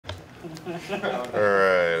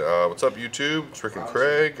Alright, what's up YouTube? It's Rick and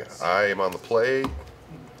Craig. I am on the play,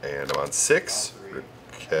 and I'm on 6. Rick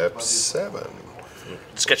kept 7.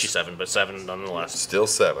 Sketchy 7, but 7 nonetheless. Still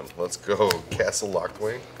 7. Let's go. Castle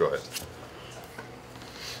Lockwing. Go ahead.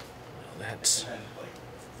 That's...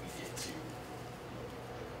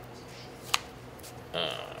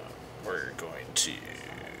 we're going to...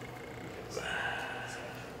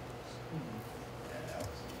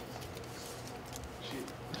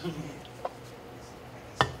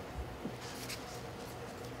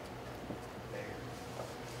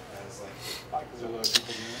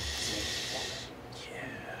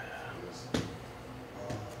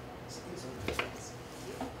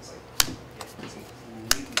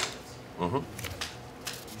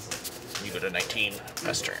 You go to 19,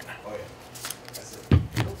 best turn.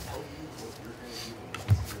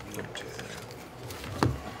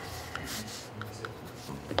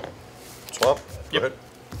 Swamp? Go ahead.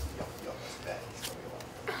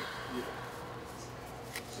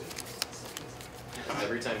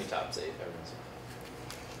 Every time you top save, everyone's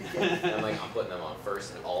I'm like, I'm putting them on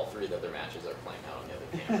first, and all 3 of the other matches are playing out on the other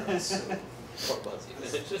camera. So, poor Buzzy.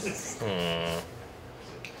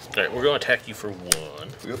 Alright, we're going to attack you for 1.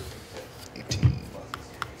 Yep. 18.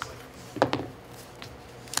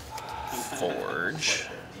 Forge.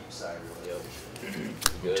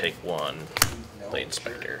 Good. Take 1. Blade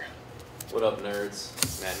Inspector. What up, nerds?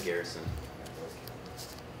 Matt and Garrison.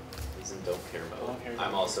 He's in Don't Care mode.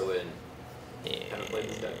 I'm also in. I haven't played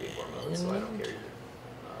this deck before mode, so I don't care either.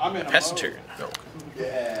 I'm in a Pass mode. turn. No.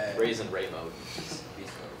 Yeah. Raisin Ray mode.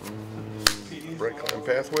 Breakline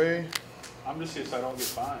Pathway. I'm just here so I don't get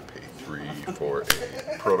fined. Pay 3 for a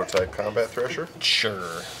prototype combat thresher.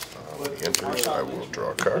 Sure. When he enters, I will draw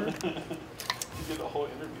a card. He did the whole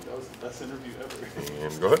interview. That was the best interview ever.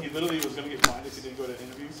 And go ahead. He literally was going to get fined if he didn't go to an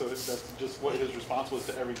interview, so that's just what his response was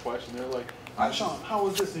to every question. They're like, Sean, how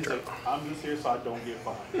was this? And he's like, I'm just here so I don't get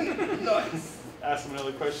fined. Nice. Ask him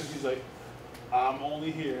another question. He's like, I'm only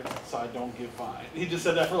here so I don't get fined. He just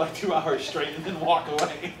said that for like 2 hours straight and then walk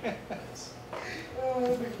away.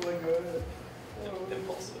 Oh, people are good.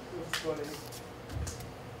 Impulsive. That's funny. Does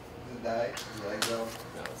it die? Does your leg go?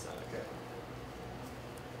 No, it's not. Okay.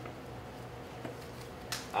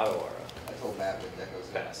 Aurora. I told Matt when Deco's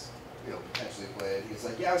gonna, Pass. potentially play it. He's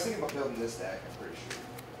like, yeah, I was thinking about building this deck. I'm pretty sure.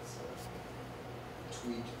 So,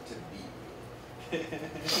 tweet to beat.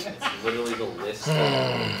 It's literally the list of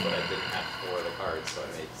cards, but I didn't have 4 of the cards, so I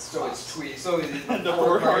made So it's swaps. tweet. So The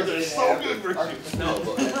 4 cards are so good for you. No,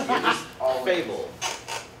 but you're just all Fable.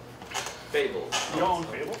 Fable. You own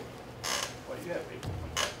Fable? What, you have Fable?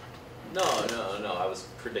 No. I was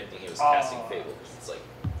predicting he was casting Fable because it's like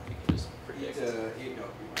you can just predict. Eat, no,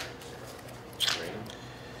 you Random.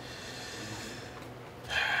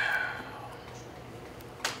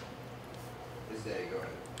 His day, go ahead.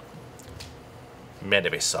 Mana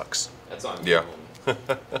base sucks. That's on. Yeah. This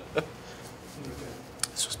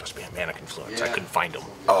was supposed to be a Mana Confluence. I Yeah. couldn't find them.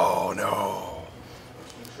 Oh no.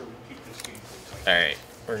 Let's make sure we keep this game tight. Alright,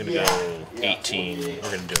 we're going to go Yeah. 18. We're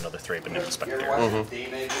going to do another Thraben You ever Inspector. watch the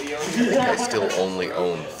Day-Night videos? I still only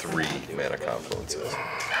own 3 mana confluences.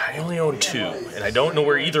 I only own 2, and I don't know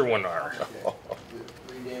where either one are.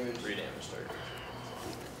 3 damage. 3 damage target.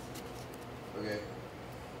 Okay.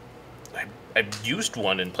 I used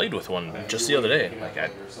one and played with one just the other day. Like, I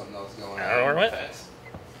There's something else going don't know where it went. Pass.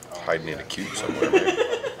 Hiding in a cube somewhere, maybe.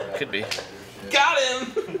 Could be. Got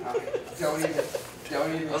him! Don't even.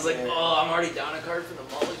 I was like, oh, I'm already down a card for the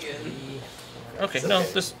mulligan. Okay, It's no,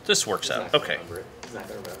 okay. this works He's not out. gonna Okay. remember it. He's not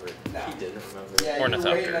gonna remember it. No. He didn't remember it. Yeah, Or you were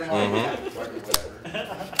waiting Ornithopter. on one. Fuck it, whatever.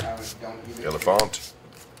 Don't even. Elephant.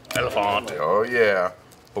 Elephant. Oh yeah.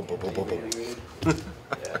 Boom, boom, boom, boom, boom. Yeah. I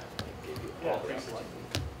gave you all the opportunity.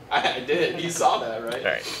 I did. You saw that, right?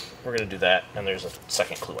 Alright, we're going to do that, and there's a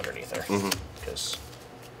second clue underneath there. Because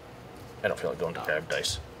I don't feel like going to grab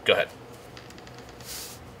dice. Go ahead.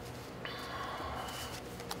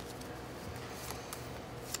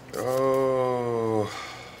 Oh.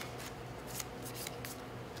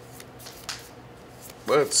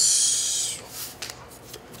 Let's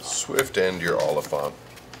swift end your Oliphant.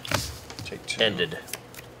 Take 2. Ended.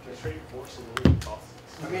 Just trade force of the league costs.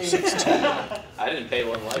 I mean, I didn't pay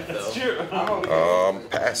 1 life though. That's true. I'm okay.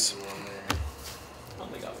 Pass. I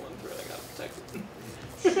only got 1 threat. I got protected.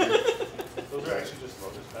 Those are actually just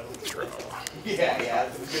lotus petals. Yeah.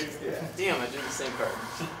 Damn, I drew the same card.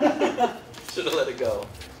 Should have let it go.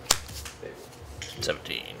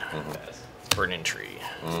 17. Pass. Burning Tree.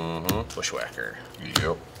 Bushwhacker.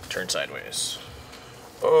 Yep. Turn sideways.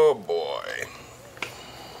 Oh boy.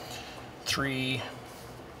 3,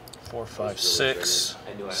 4, 5, 6,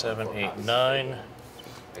 I knew I 7, had 4 8, copies. 9.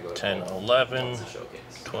 I go to 10, all 11, once a showcase.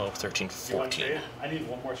 12, 13, You want 14. trade? I need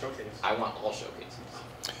one more showcase. I want all showcases.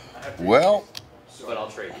 I have to- Well, But I'll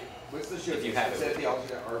trade you. What's the show? If you have Is it. that the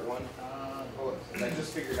alternate art one? Oh, I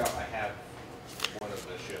just figured out I have one of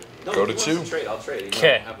the shows. No, Go if to he wants 2. Trade, I'll trade. Even though I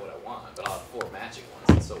Okay. don't have what I want, but I'll have 4 matching ones,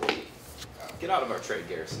 and so will he. Get out of our trade,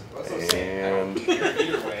 Garrison. That's what I'm saying. And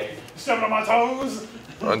Either way. stepping on my toes.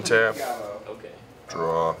 untap, Gallo. Okay.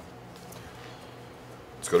 draw.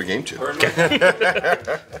 Let's go to game 2. Perfect.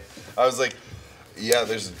 I was like, yeah,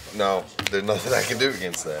 there's nothing I can do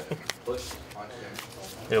against that. Push. Watch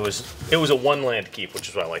him. It was a 1 land keep, which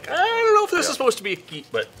is why I'm like, I don't know if this Yeah. is supposed to be a keep,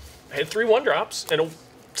 but I had 3 1-drops and a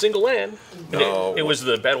single land. And No. it was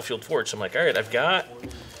the Battlefield Forge, so I'm like, all right, I've got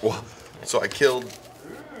Well, so I killed.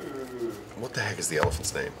 What the heck is the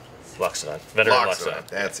elephant's name? Loxodon, veteran Loxodon.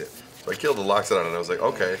 That's it. So I killed the Loxodon, and I was like,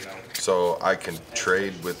 okay, so I can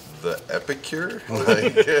trade with the Epicure,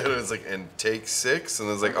 like, it was like, and take 6, and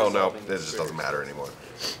I was like, oh no, it just doesn't matter anymore.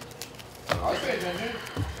 I was paying attention.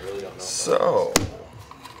 I really don't know. So,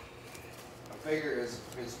 I figure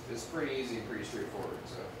it's pretty easy and pretty straightforward,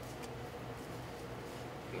 so.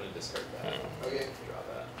 I'm gonna discard that. Okay, Draw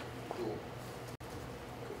that. cool.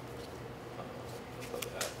 I'll play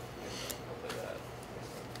that. I'll play that.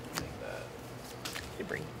 Make that. You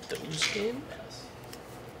bring those in. Yes.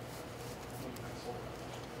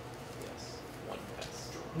 Yes. 1 pass.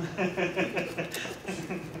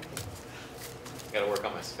 Gotta work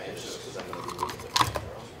on my Spanish because I'm gonna be moving to Mexico.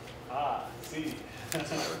 Ah, see. That's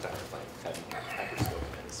my retirement plan. Having hyperscope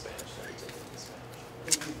and Spanish. Everything in Spanish.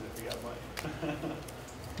 Who needs it if we got money?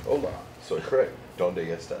 hola, soy Craig. Donde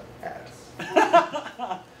está at?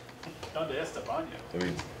 Donde Esteban? It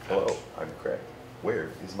means, hello, I'm Craig. Where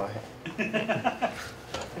is my hat?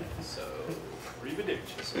 So.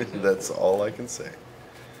 Arrivederci. That's all I can say.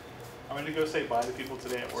 I'm gonna go say bye to people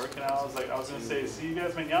today at work, and I was gonna say see you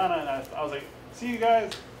guys mañana, and I was like, see you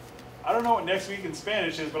guys. I don't know what next week in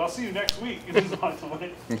Spanish is, but I'll see you next week. And just walked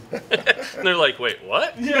away. And they're like, wait,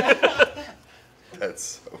 what? Yeah. That's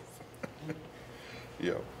so funny.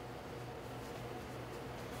 Yo.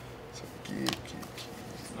 So, keep.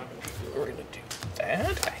 We're gonna do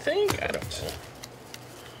that, I think. I don't know.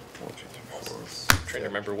 1, 2, 3, 4. I'm trying to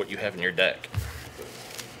remember what you have in your deck.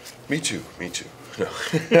 Me too. No.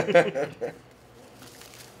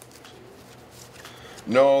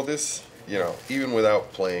 No, this, even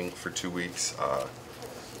without playing for 2 weeks,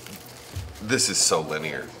 this is so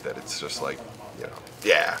linear that it's just like,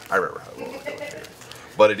 yeah, I remember how it was going here.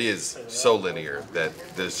 But it is so linear that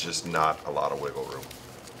there's just not a lot of wiggle room.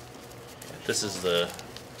 This is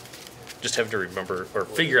just have to remember or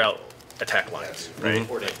figure out attack lines, right?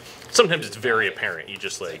 Sometimes it's very apparent. You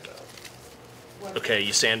just like, okay,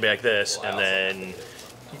 you sandbag this, and then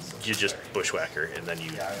you just bushwhacker, and then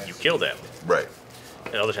you kill them. Right.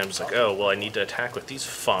 And other times it's like, oh, well, I need to attack with these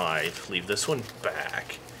 5, leave this one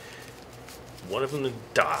back. One of them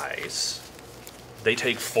dies. They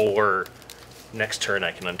take 4. Next turn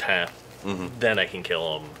I can untap. Then I can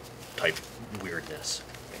kill them type weirdness.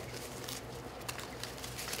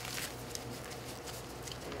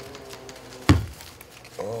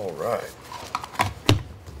 All right.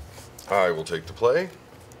 I will take the play.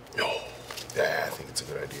 No. Yeah, I think it's a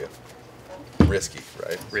good idea. Risky,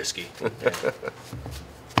 right? Risky.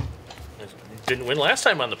 Didn't win last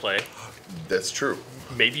time on the play. That's true.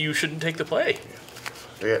 Maybe you shouldn't take the play.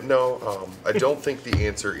 Yeah, no, I don't think the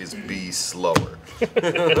answer is be slower.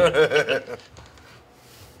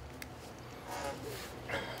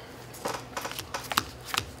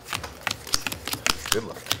 Good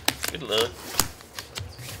luck. Good luck.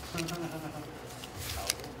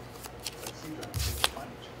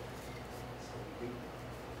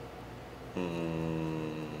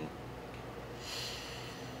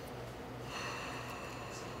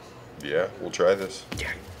 Yeah, we'll try this.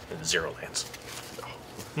 Yeah, 0 lands.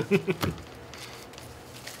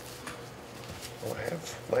 Oh, I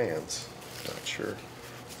have lands. Not sure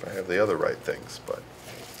if I have the other right things, but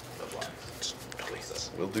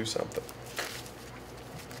we'll do something.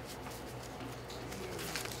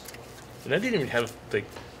 And I didn't even have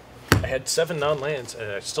I had 7 non-lands,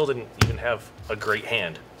 and I still didn't even have a great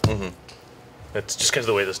hand. That's just because of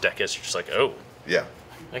the way this deck is. You're just like, oh, Yeah.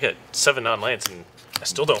 I got 7 non-lands, and I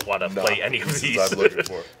still don't want to play any of pieces these. I'm looking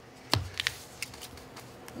for.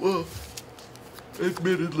 Well,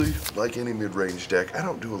 admittedly, like any mid-range deck, I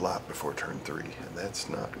don't do a lot before turn 3, and that's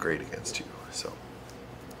not great against you. So,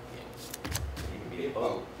 You can be a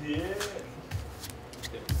boat. Yeah.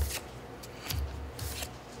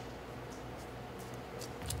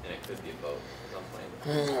 And it could be a boat. 'Cause I'm playing.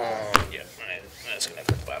 Yeah, that's gonna hurt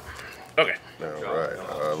the bottom. Okay. all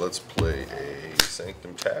right, let's play a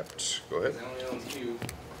Sanctum tapped. Go ahead. I only own 2.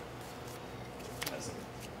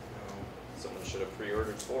 Someone should have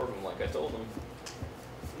pre-ordered 4 of them like I told them.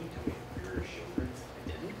 You tell me to pre-order Shieldreds. I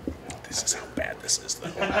didn't. This is how bad this is, though.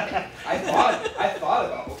 I thought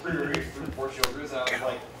about pre-ordering 4 Shieldreds, and I was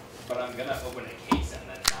like, but I'm gonna open a case and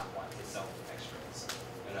then not want to sell extras.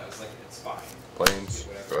 And I was like, it's fine. Planes. Do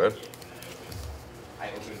whatever Go ahead. I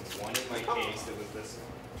get. And I opened one in my case that was this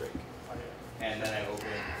one. Drake. And then I opened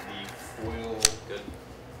the foil, Good.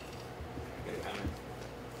 Get a counter.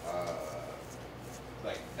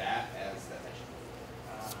 like that as the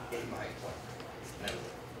in my collector. And that was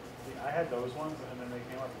it. See, I had those ones, and then they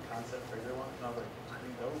came out with the concept trader ones, and I was like, I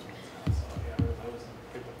need those ones now. So I got rid of those and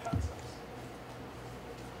picked up concepts.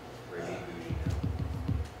 We're being bougie now.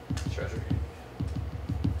 Treasure.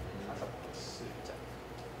 I thought that was sick.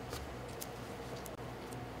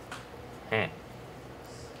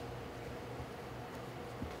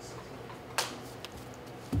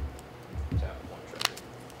 Tap 1 treasure.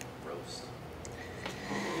 Roast.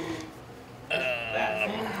 That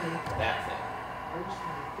thing. That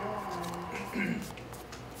thing.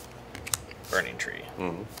 Burning tree.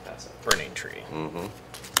 Mm-hmm. That's it. Burning tree. Mm-hmm.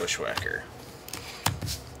 Bushwhacker.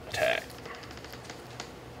 Attack.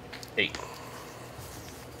 8.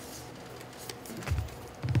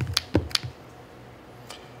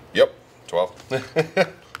 Yep.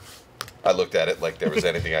 12. I looked at it like there was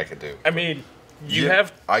anything I could do. I mean, you Yeah,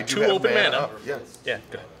 have I do 2 have open mana. up. Yeah. Yeah,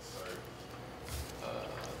 go ahead.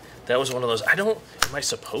 That was one of those. Am I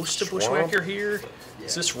supposed to Bushwhacker here?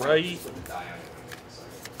 Is this right? Die on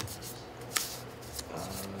it.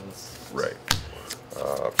 Right.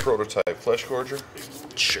 Prototype Flesh Gorger.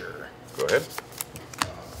 Sure. Go ahead.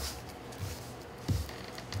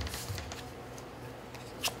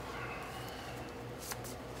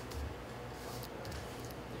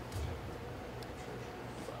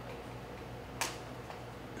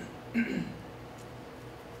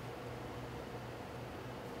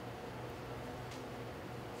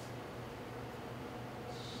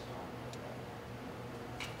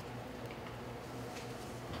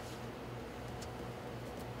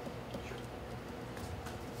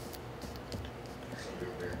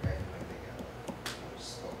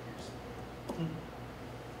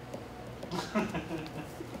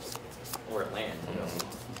 Or a land, you know.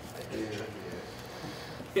 I did,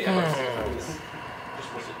 Yeah.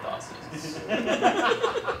 Just wish it thought seasons. Get a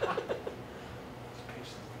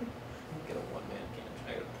 1-man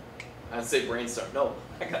cantrip. I'd say brainstorm. No,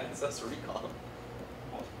 I got Ancestor Recall.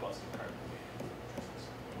 Most busted card.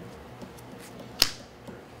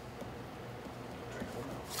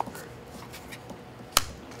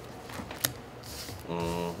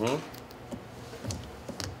 Mm-hmm.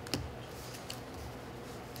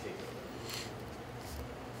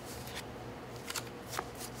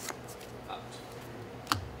 Out.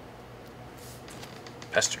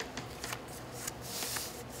 Pester.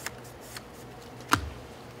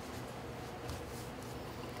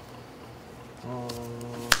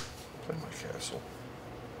 Play my castle.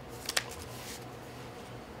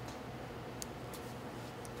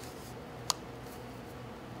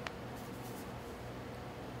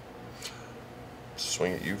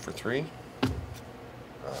 Swing at you for 3.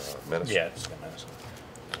 Menace. Yeah, it's got medicine.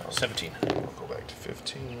 17. I'll go back to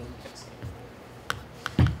 15.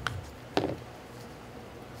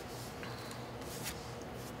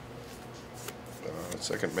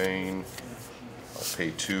 Second main. I'll pay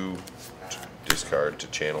 2 to discard to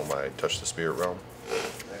channel my Touch the Spirit Realm.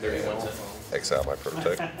 31 to Exile my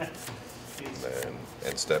prototype. And then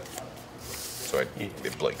end step. So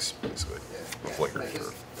it blinks, basically. Flicker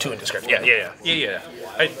for, 2 in discard. Yeah.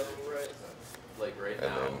 like right and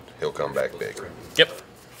now. then he'll come back big. Yep.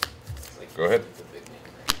 It's like Go ahead. the big name,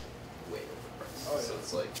 right? Way overpriced. So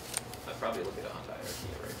it's like I'd probably look at a Honda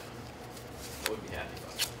IRT right now. I would be happy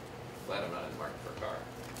about it. Glad I'm not in the market for a car.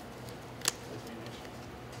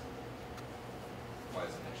 Why is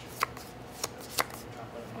it an issue?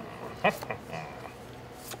 I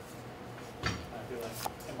feel like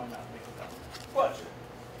it might not make it down. What?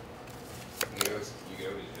 You could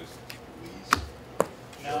always just squeeze.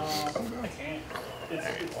 No, I can't. It's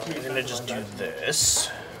too I'm gonna just do this.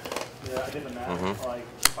 Yeah, I did the math. Mhm. Like,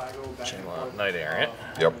 if I go back Channel and out forth, Knight Errant.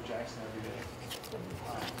 Yep. with Jackson every day.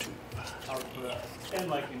 I would put a, and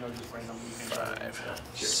like, just random weekend. 5,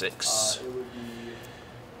 6. It would be.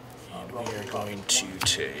 And roughly we are about going to 20,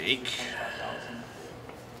 take. 25,000.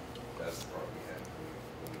 That's the problem we had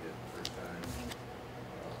when we did it the first time.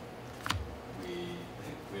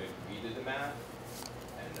 We did the math,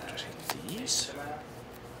 and then Take they these. did the math,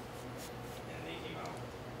 and they came out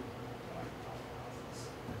like thousands.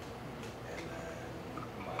 And then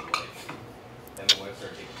my wife, and the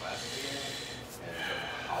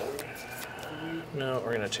No,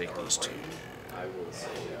 we're gonna take these two. I will say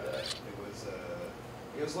that.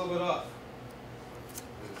 It was a little bit off.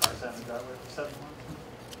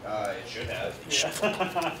 It should have. Shuffle.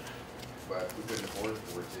 But we couldn't afford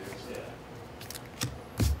 4 2. Yeah.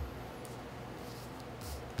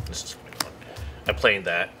 This is gonna be fun. I'm playing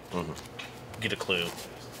that. Get a clue,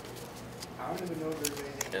 I don't even know if there's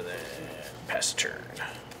anything. and then pass the turn.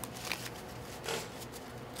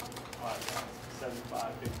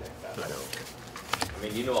 75, big deck. I know. I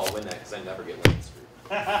mean, you know I'll win that because I never get land screwed.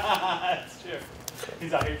 That's true.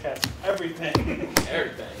 He's out here casting everything.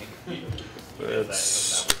 Everything.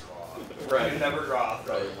 It's Right. You never draw.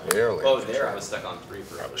 Right. Barely. Oh, there I was stuck on 3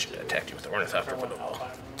 for. probably should have attacked you with the Ornithopter, but oh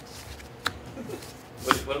well.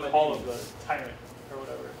 What am I All doing? of the tyrant or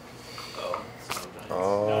whatever. Oh. Storm Giants. No,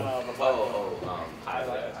 Oh, no, the Hive.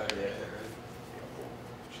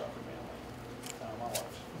 Shocker man. Like, I'll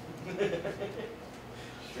watch.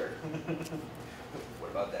 Sure. What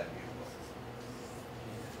about that beautiful?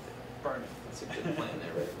 Burn it. That's a good plan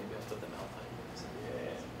there, right? Maybe I'll put them Alpine.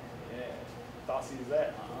 Yeah, yeah. Thought sees that.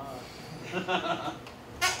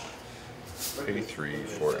 83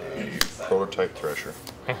 for a prototype thresher.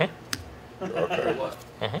 For Okay. what?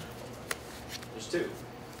 There's 2.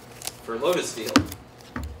 For Lotus Field.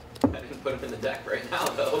 I didn't put him in the deck right now,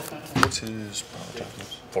 though. What's his prototype?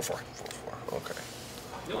 4/4. 4/4. Okay.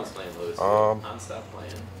 No one's playing Lotus Field. I'm stop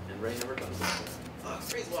playing. And Ray never comes in.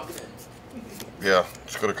 Ray's walking in. Yeah,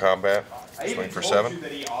 let's go to combat. I even Swing for told 7. you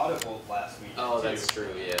that he audibled last week. Oh, too, that's true,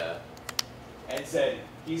 yeah. and said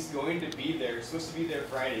he's going to be there, supposed to be there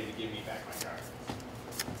Friday to give me back my card.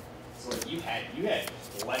 So like you had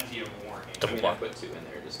plenty of warning. Double I mean, I block. put 2 in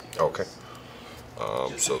there just because. Okay.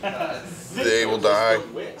 Just So because. they will die.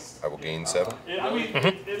 Whisked. I will gain 7. Yeah, I mean, Really?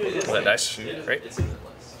 it is. Well, that dice, Yeah, right? it's in the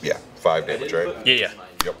list. Yeah, 5 I damage, didn't right? put Yeah, yeah. mine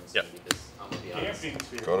Yep. down Yep. because I'm gonna be honest. Camping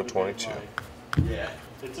sphere Go to would have been 22. Yeah.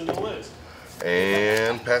 It's in the list.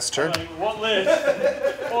 And pass the turn. Like, what list?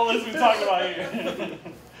 What list we talking about here?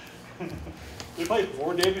 We played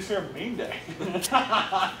 4 damage sphere main deck.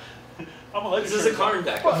 I'm a legend. This is a Karn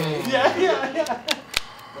deck, okay? Yeah.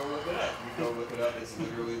 Go look it up. You go look it up. It's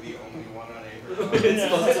literally the only one on Aether. It's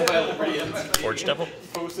supposed to file pretty empty. Forge Devil.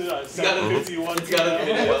 Posted at It's got a 751. It's got a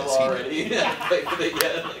video already. I haven't played with it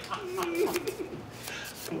yet.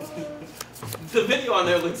 The video on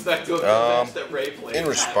there links back to a match that Ray played. In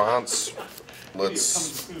response,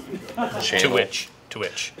 let's To channel which? To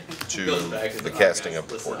which? to Goes back to the the casting of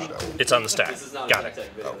the listen. Forge Devil. It's on the stack. This is not Got a it. tech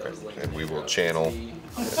video that was linked And to we the will show. channel. I'm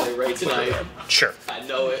gonna play Ray tonight. Sure. I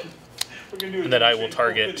know it. We're gonna do And then I will a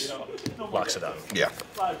target video. No more Locks it deck. on. Yeah.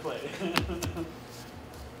 Live play.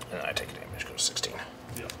 And I take a damage, go to 16.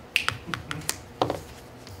 Yeah.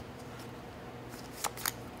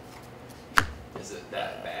 Is it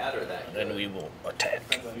that bad or that And good? then we will attack.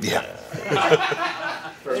 Yeah.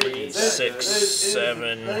 For me, 6,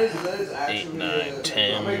 7, That is 8, 9,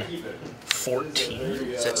 10,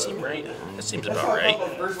 14. Does that seem right? That seems about right.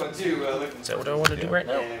 First one too. Is that what I want to do right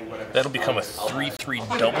now? That'll become a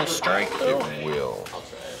 3/3 double strike, though. It will. I'll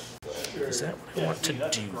try it. Is that what I want to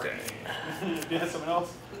do then? If you had someone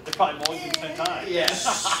else, they're probably mulliganing 10 times. Yeah.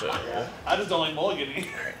 So, I just don't like mulliganing.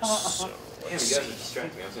 so Damn, you let's guys are see.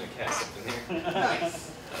 distracting me. I was gonna cast something here.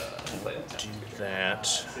 Nice. Play that Do down. that.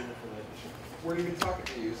 Save it for that issue. We're even talking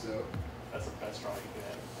to you, so. That's the best draw you could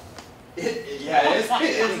have. Yeah,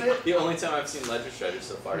 isn't it? The only time I've seen Ledger Shredder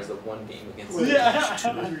so far is the one game against Yeah.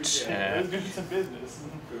 To There's attack. gonna be some business.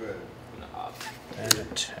 Good. Nah. That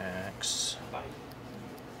attacks.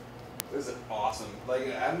 This is awesome. Like,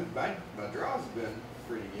 my draws have been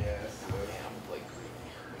pretty gas. So. Damn, like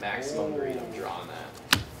maximum greed. I'm drawing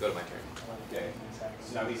that. Go to my turn. Okay.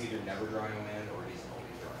 So now he's either never drawing a land or he's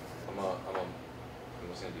always drawing a land. I'm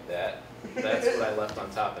just gonna do that. That's what I left on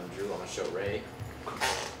top and drew. I'm gonna show Ray.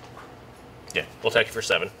 Yeah, we'll attack you for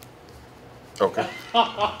 7. Okay.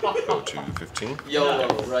 Go to 15. YOLO,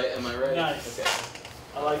 right? Am I right? Nice. Okay.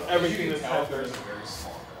 I like everything that's tell, there's happening. a very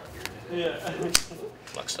small crowd here today.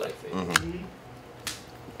 Yeah. Lux die. Mm-hmm.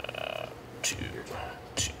 2,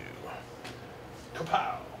 2,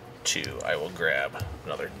 Kapow. 2. I will grab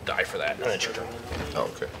another die for that. And then your turn.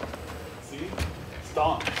 Okay. See?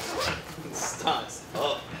 Stomp. Stunts.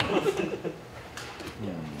 Oh.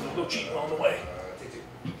 No cheating on the way. Take 2.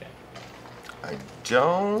 I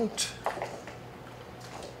don't.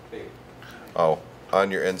 Big. Oh,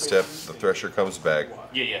 on your end step, the Thresher comes back,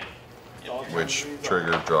 Yeah. which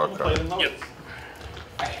trigger draw a Play card. the notes. Yep.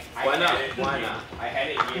 Why not? had it- Why not? I had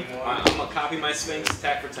it game I'm 1. gonna copy my Sphinx,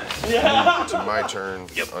 attack for 10. Yeah. To my turn,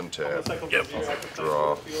 Yep. untap, Yep.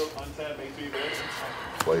 Draw. Untap, make 3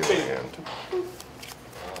 play land.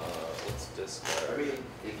 Let's discard. I mean,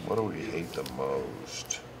 if What do we hate the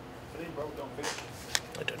most? If it ain't broke, don't fix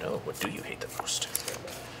I don't know. What do you hate the most?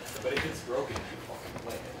 but if it's broken, you fucking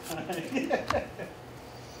play it. it.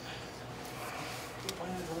 Keep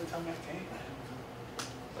playing until they tell me I can't.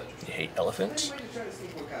 You hate elephants? Anybody try to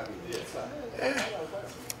sneak one copy? It's fine.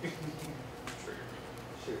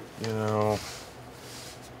 Sure. You know,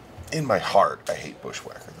 in my heart, I hate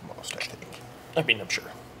Bushwhacker the most, I think. I mean, I'm sure.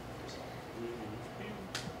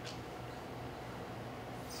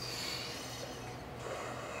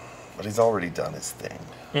 But he's already done his thing.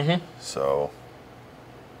 Mm-hmm. So,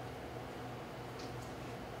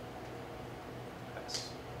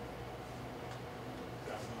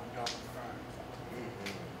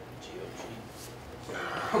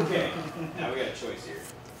 Okay, now we got a choice here.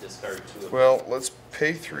 Discard 2 of well, let's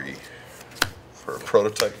pay 3 for a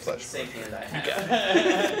prototype flesh. Same hand I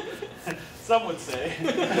have. Some would say.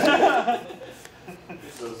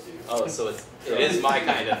 Just those two. Oh, so it is my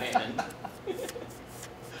kind of hand.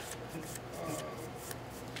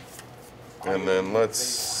 And then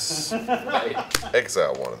let's Right.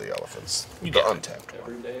 exile one of the elephants. You The got it. untapped one.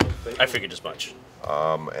 Every day. of I figured as much.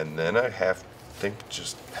 And then I think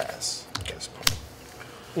just pass at this point.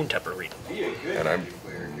 Untapper read. Be a good And I Magic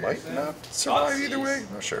player, might Garrison. not survive either way.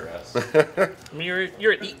 Not sure. I mean,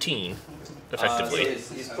 you're at 18, effectively.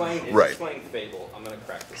 So he's playing. If Right. He's playing Fable. I'm gonna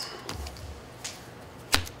crack this for you.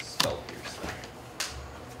 Spell pierce.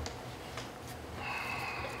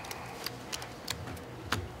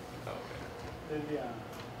 Okay. Yeah.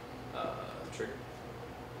 Trigger.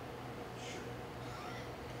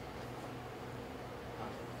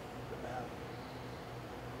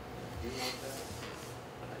 You want that?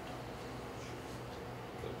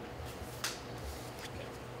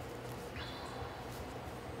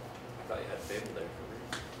 I thought you had Fable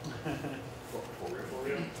there For real? for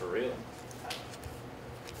real. For real.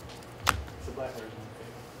 It's a black version of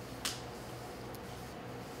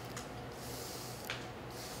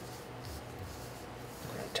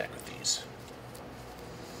I'm gonna attack with these.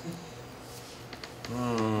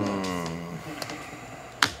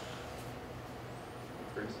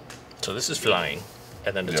 So this is flying,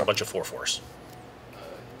 and then it's Yeah. a bunch of 4/4s.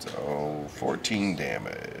 So 14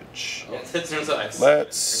 damage. Yeah, that turns out I've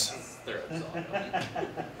Let's- threads on it.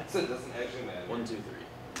 So it doesn't actually matter. 1, 2, 3.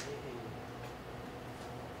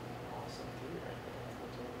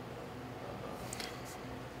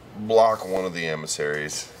 Block one of the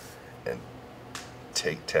emissaries and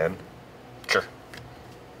take 10. Sure.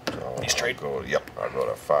 So These trade? I'll go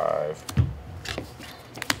to 5.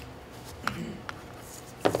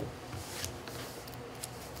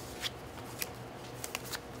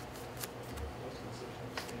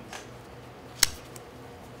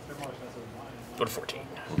 They're more expensive than mine. Go to 14.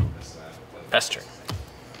 That's not what- Pass turn. I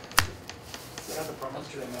got the promos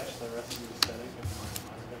to match the rest of the aesthetic of my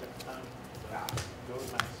at the time. Ah,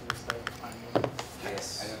 Goes nice to the aesthetic of Pioneer. yes,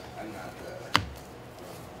 I'm not the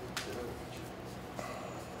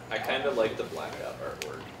I kind of like the blacked out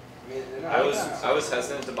artwork. I mean, they're not- I was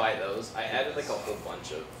hesitant to buy those. I added like a whole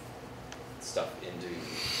bunch of stuff into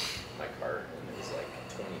my cart, and it was like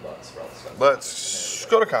 $20 for all the stuff. Let's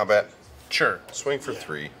go to combat. Sure. Swing for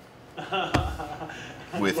 3.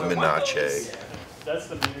 With Minache. That's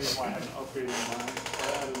the main reason why I haven't upgraded mine. I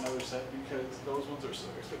added another set because those ones are so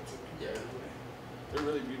expensive comparatively. They're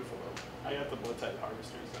really beautiful though. I got the blood type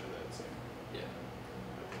harvesters that are that same. Yeah.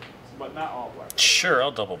 But not all black. Sure,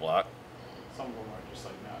 I'll double block. Some of them are just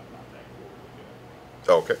like not that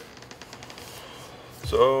cool. Okay.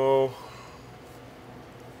 So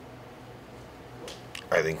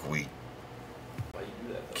I think we Why you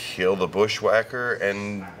do that? Though? kill the bushwhacker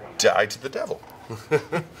and die to the devil.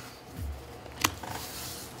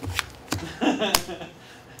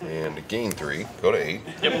 And gain 3. Go to 8.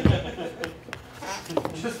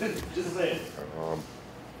 Just say it.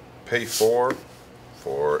 Pay 4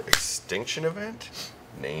 for extinction event.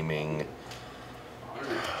 Naming You're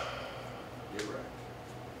right.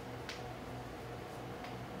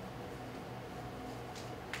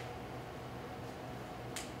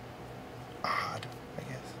 odd, I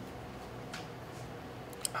guess.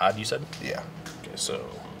 Odd, you said? Yeah. Okay, so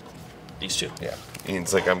these two. Yeah.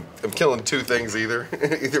 It's like I'm killing 2 things either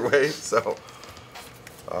either way, so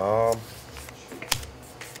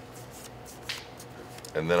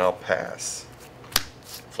and then I'll pass.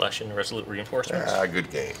 Flash in resolute reinforcements. Good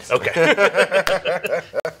games. Okay.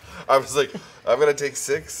 I was like, I'm gonna take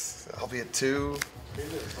 6. I'll be at 2. Crazy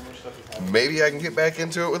that so much stuff is happening. Maybe I can get back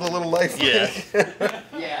into it with a little life. Yeah.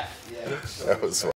 Yeah, yeah. That was